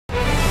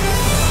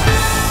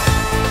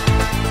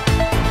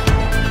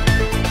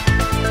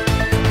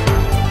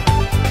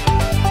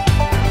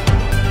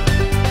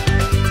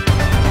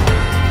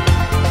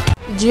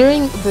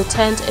During the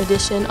 10th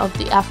edition of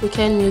the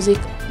African Music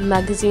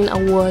Magazine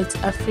Awards,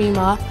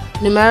 AFRIMMA,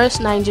 numerous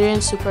Nigerian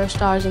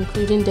superstars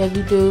including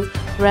Davido,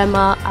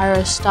 Rema,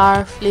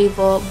 Star,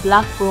 Flavor,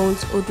 Black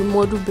Bones,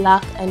 Odumodu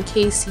Black, and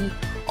Casey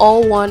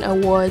all won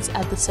awards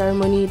at the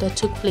ceremony that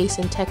took place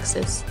in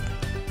Texas.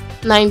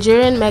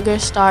 Nigerian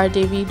megastar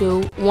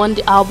Davido won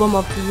the Album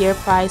of the Year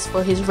prize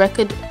for his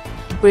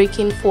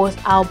record-breaking fourth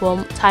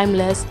album,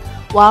 Timeless,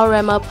 while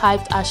Rema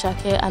piped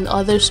Asake and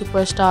other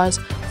superstars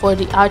for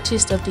the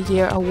Artist of the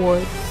Year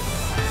award.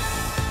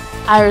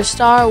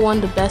 Star won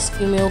the Best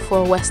Female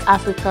for West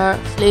Africa,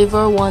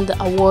 Flavor won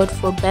the award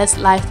for Best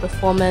Live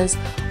Performance,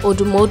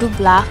 Odumodu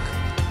Black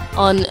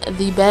on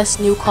the Best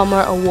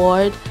Newcomer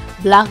award,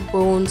 Black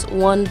Bones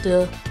won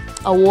the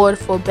award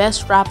for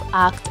Best Rap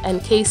Act,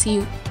 and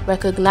Casey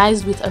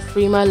recognized with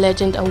AFRIMMA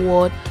Legend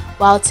Award,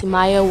 while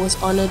Timaya was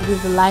honored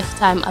with the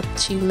Lifetime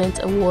Achievement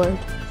Award.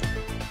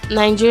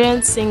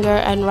 Nigerian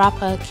singer and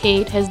rapper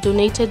Khaid has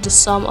donated the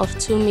sum of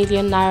 2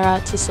 million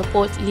naira to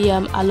support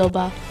Liam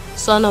Aloba,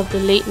 son of the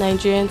late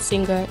Nigerian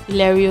singer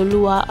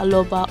Ilerioluwa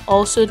Aloba,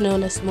 also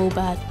known as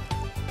Mohbad.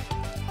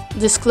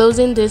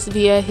 Disclosing this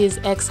via his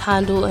X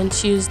handle on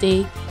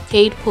Tuesday,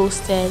 Khaid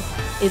posted,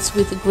 "It's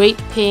with great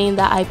pain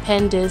that I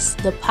pen this.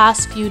 The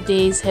past few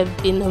days have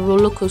been a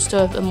roller coaster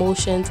of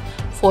emotions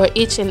for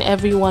each and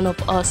every one of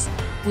us.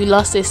 We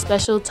lost a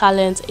special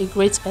talent, a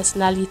great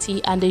personality,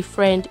 and a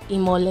friend,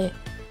 Imole."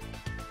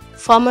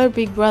 Former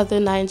Big Brother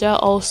Naija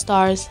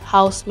All-Stars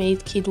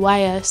housemate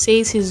KIDWAYA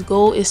says his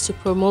goal is to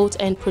promote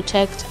and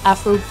protect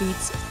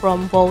Afrobeats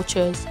from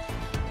vultures.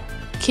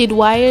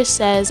 KIDWAYA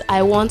says,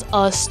 "I want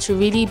us to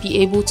really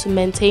be able to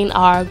maintain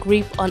our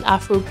grip on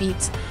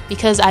Afrobeats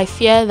because I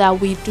fear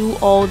that we do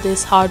all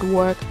this hard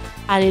work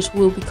and it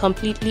will be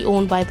completely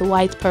owned by the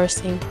white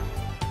person."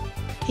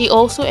 He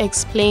also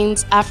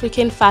explains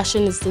African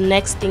fashion is the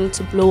next thing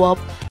to blow up,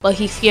 but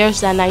he fears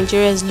that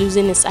Nigeria is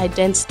losing its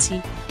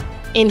identity.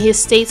 In his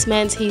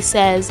statement, he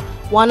says,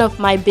 "One of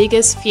my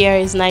biggest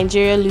fears is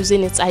Nigeria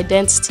losing its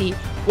identity.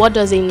 What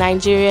does a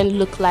Nigerian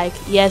look like?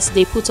 Yes,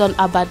 they put on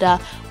abada,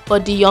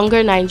 but the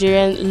younger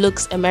Nigerian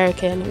looks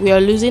American. We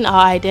are losing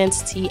our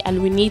identity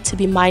and we need to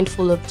be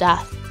mindful of that."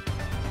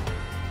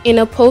 In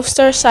a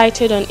poster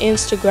cited on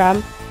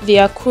Instagram, the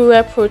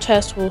Akure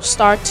protest will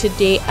start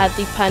today at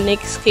the Panic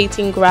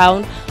Skating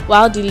Ground,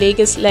 while the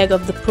Lagos leg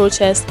of the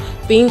protest,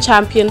 being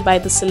championed by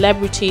the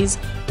celebrities,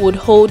 would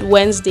hold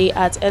Wednesday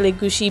at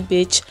Elegushi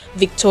Beach,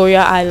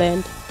 Victoria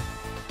Island.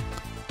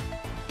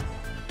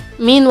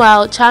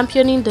 Meanwhile,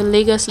 championing the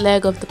Lagos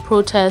leg of the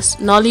protest,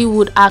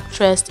 Nollywood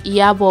actress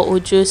Iyabo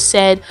Ojo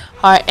said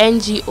her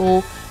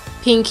NGO,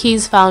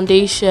 Pinky's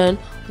Foundation,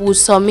 would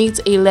submit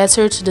a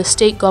letter to the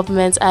state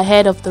government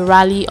ahead of the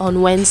rally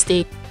on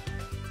Wednesday.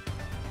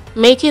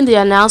 Making the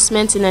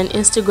announcement in an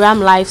Instagram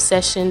live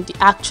session, the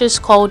actress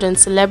called on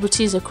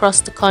celebrities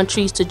across the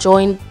country to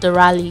join the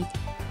rally.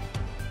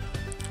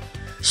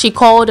 She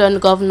called on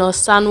Governor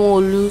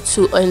Sanwo-Olu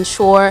to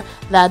ensure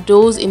that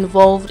those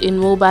involved in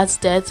Mohbad's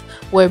death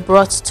were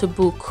brought to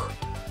book.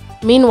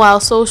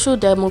 Meanwhile, Social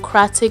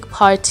Democratic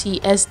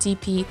Party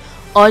 (SDP)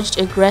 urged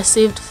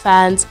aggressive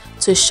fans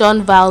to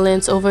shun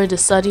violence over the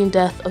sudden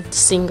death of the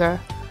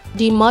singer.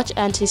 The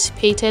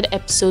much-anticipated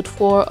episode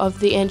 4 of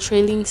the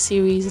enthralling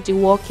series The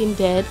Walking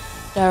Dead,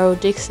 DARYL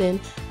DIXON,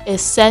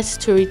 is set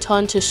to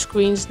return to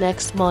screens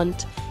next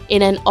month.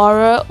 In an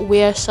horror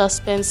where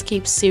suspense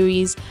keeps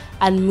series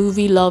and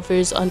movie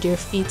lovers on their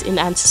feet in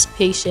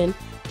anticipation,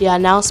 the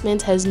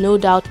announcement has no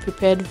doubt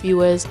prepared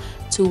viewers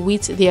to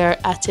whet their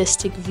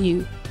artistic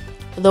view.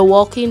 The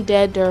Walking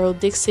Dead DARYL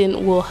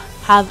DIXON will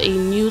have a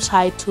new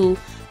title,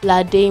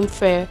 La Dame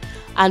Fair,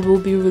 and will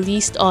be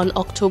released on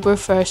October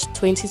 1st,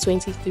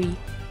 2023.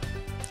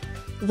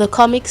 The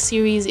comic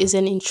series is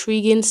an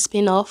intriguing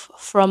spin-off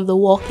from the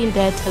Walking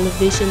Dead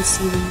television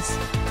series.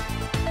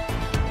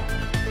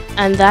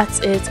 And that's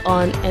it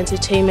on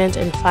Entertainment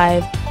in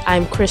 5.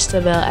 I'm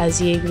Christabel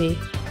Aziegwe.